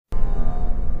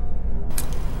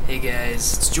Hey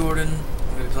guys, it's Jordan. I'm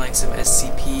going to be playing some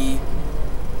SCP.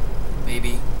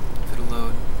 Maybe, if it'll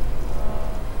load.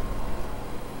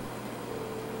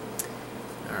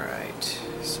 Alright,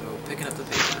 so picking up the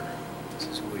paper. This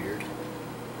is weird.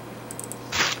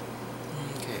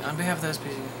 Okay, on behalf of the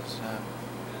SCP,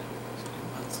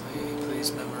 monthly,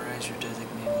 please memorize your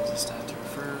designated staff to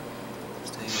refer.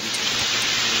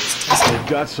 I've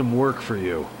got some work for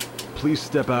you. Please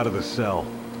step out of the cell.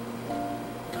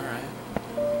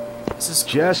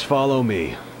 Just follow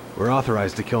me. We're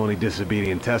authorized to kill any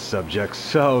disobedient test subjects,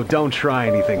 so don't try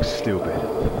anything stupid.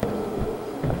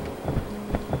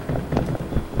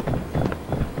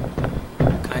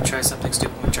 Can I try something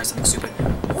stupid? I'm gonna try something stupid.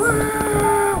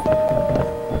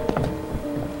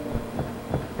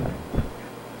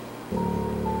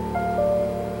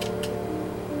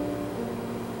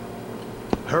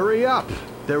 Hurry up!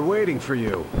 They're waiting for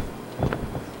you.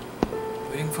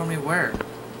 Waiting for me where?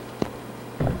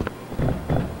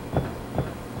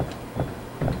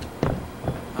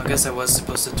 I guess I was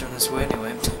supposed to turn this way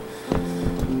anyway.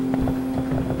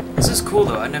 This is cool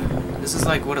though. This is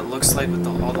like what it looks like with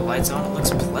all the lights on. It looks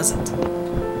pleasant.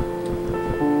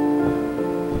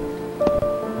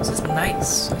 This is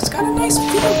nice. It's got a nice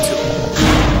feel to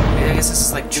it. Maybe I guess this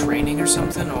is like training or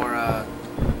something, or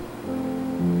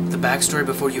the backstory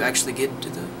before you actually get to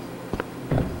the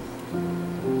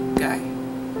guy.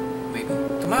 Maybe.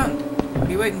 Come on. What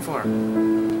are you waiting for?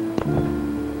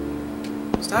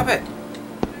 Stop it.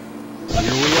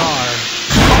 Here we are.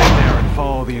 Get there and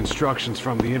follow the instructions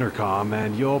from the intercom,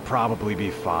 and you'll probably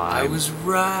be fine. I was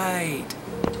right.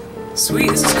 Sweet,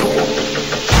 this is cool.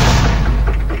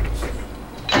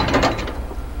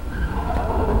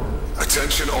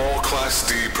 Attention all Class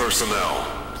D personnel.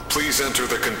 Please enter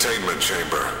the containment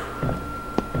chamber.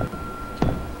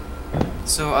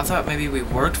 So I thought maybe we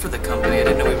worked for the company. I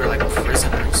didn't know we were like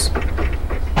prisoners.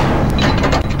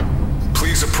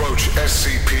 Please approach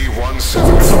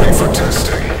SCP-173 for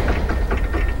testing.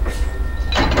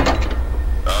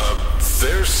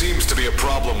 There seems to be a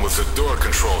problem with the door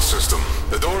control system.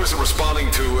 The door isn't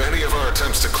responding to any of our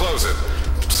attempts to close it.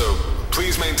 So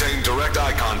please maintain direct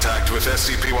eye contact with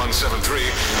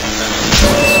SCP-173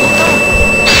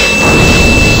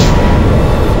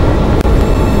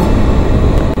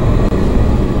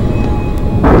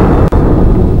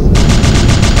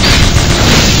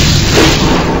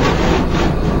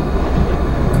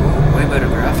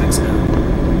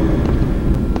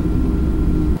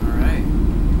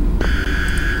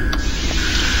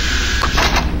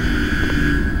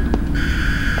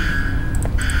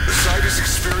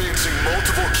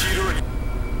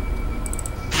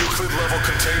 level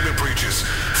containment breaches.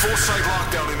 Full site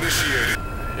lockdown initiated.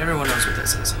 Everyone knows what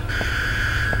this is.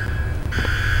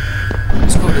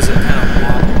 This code is kind of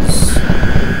wobbles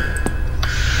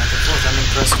back and forth. I'm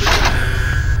impressed with it.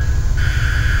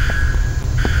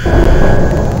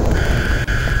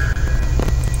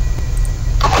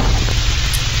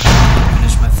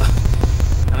 Finish my thought.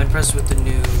 I'm impressed with the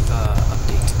new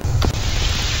update.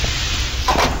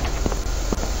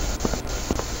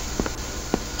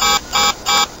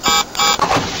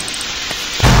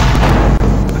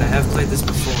 I've played this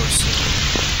before, so...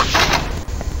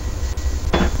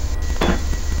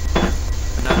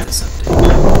 But not this update.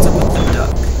 What's up with the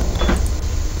duck?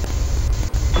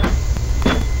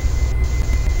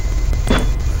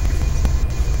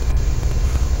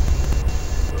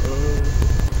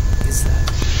 What is that?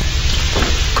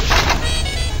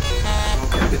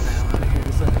 Okay, get the hell out of here.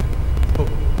 What's that?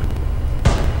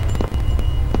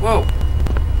 Whoa!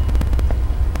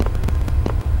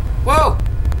 Whoa!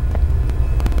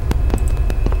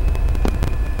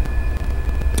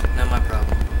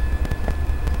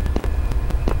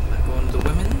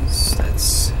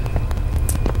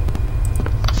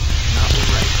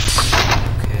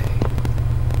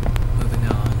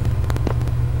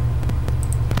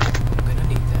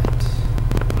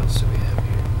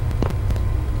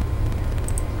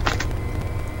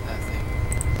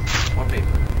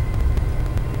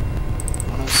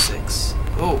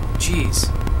 Oh, jeez.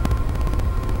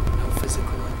 No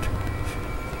physical interaction.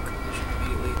 Collision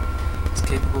immediately is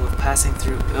capable of passing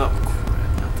through. Oh,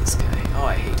 crap, not this guy. Oh,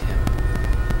 I hate him.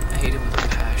 I hate him with a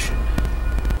passion.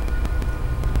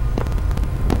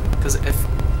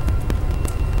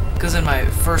 Because in my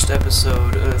first time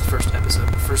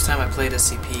I played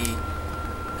SCP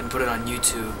and put it on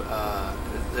YouTube,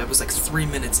 that was like 3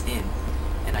 minutes in,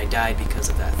 and I died because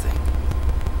of that thing.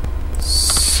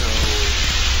 So...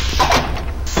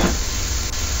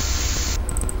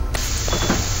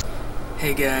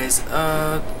 Hey guys,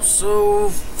 so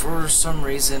for some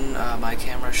reason my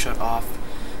camera shut off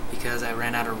because I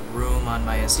ran out of room on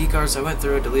my SD card, so I went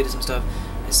through it, deleted some stuff,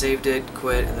 I saved it,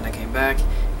 quit, and then I came back,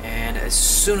 and as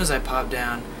soon as I popped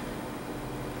down,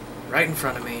 right in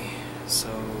front of me, so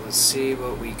let's see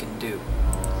what we can do.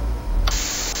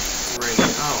 Great.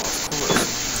 Oh, of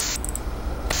course.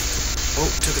 Oh,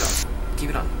 took it off. Keep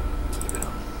it on. Keep it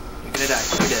on. You're gonna die.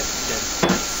 You're dead. You're dead.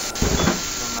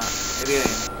 No, I'm not. Maybe I am.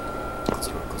 Close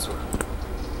the door. Close the door.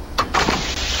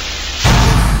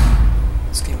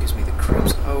 This game gives me the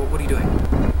creeps. Oh, what are you doing?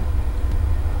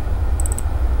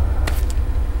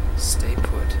 Stay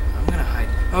put. I'm gonna hide.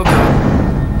 Oh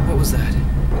god. What was that?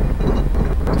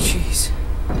 Jeez.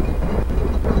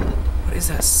 What is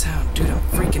that sound? Dude, I'm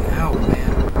freaking out,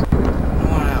 man. I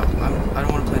want out. I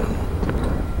don't want to play no more.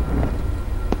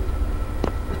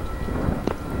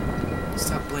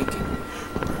 Stop blinking.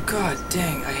 God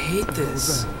dang, I hate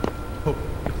this.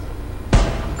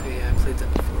 Okay, yeah, I played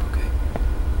that before, okay.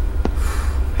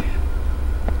 Man.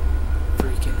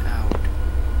 Freaking out.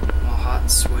 I'm all hot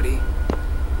and sweaty.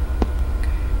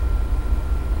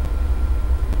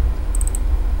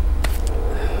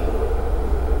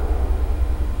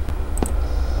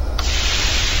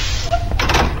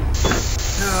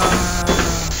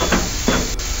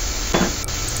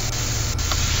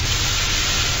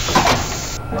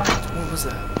 What was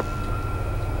that?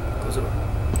 Close the door.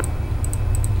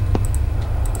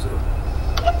 Close the door.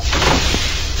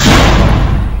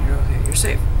 You're okay. You're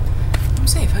safe. I'm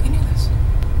safe. I can do this.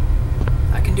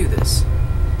 I can do this.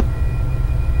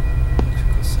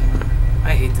 Electrical center.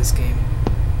 I hate this game.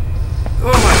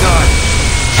 Oh my god!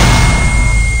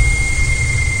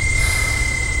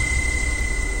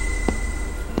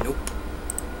 Nope.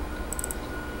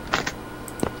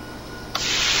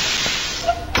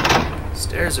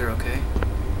 Stairs are okay.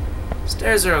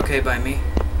 Stairs are okay by me.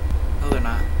 No, they're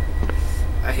not.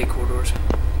 I hate corridors.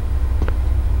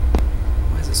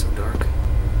 Why is it so dark?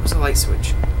 Where's the light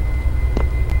switch?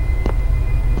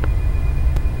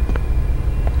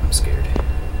 I'm scared.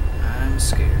 I'm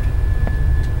scared.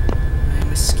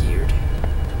 I'm scared.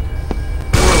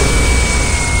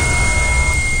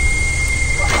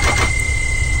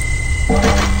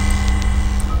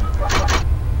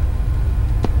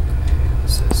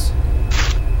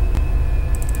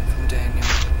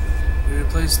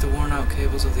 The worn-out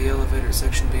cables of the elevator at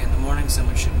Section B in the morning.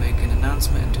 Someone should make an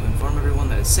announcement to inform everyone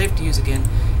that it's safe to use again.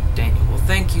 Daniel. Well,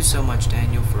 thank you so much,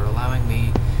 Daniel, for allowing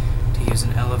me to use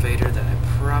an elevator that I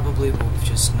probably will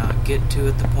just not get to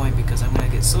at the point because I'm going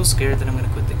to get so scared that I'm going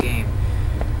to quit the game.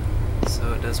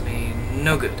 So it does me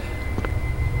no good.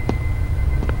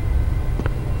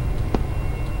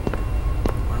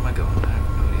 Where am I going? I have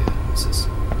no idea. What's this?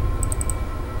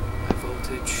 High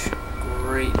voltage.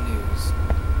 Great news.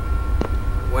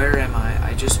 Where am I?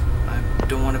 I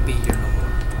don't want to be here no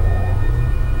more.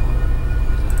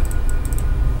 What is that?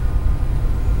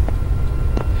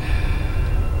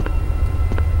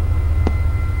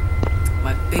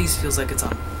 My face feels like it's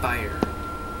on fire. I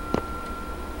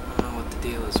don't know what the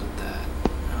deal is with that.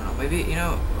 I don't know. Maybe, you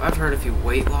know, I've heard if you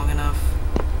wait long enough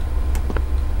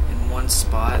in one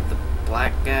spot, the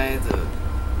black guy, the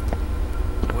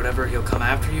whatever, he'll come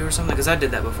after you or something. Because I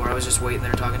did that before. I was just waiting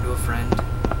there talking to a friend.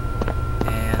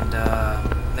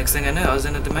 Next thing I knew, I was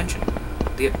in a dimension.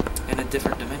 In a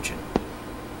different dimension.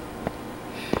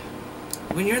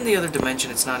 When you're in the other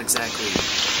dimension, it's not exactly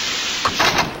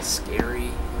scary.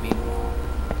 I mean,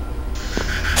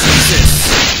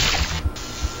 Jesus!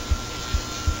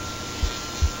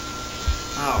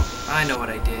 Oh, I know what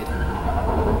I did.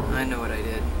 I know what I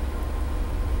did.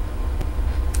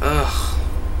 Ugh.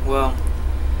 Well,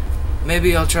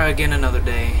 maybe I'll try again another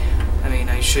day. I mean,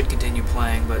 I should continue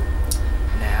playing, but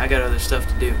nah, I got other stuff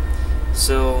to do.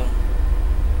 So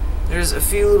there's a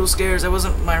few little scares.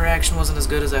 My reaction wasn't as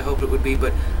good as I hoped it would be,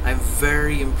 but I'm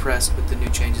very impressed with the new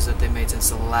changes that they made since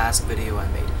the last video I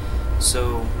made.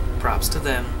 So props to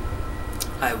them.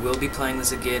 I will be playing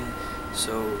this again,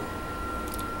 so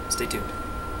stay tuned.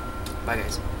 Bye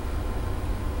guys.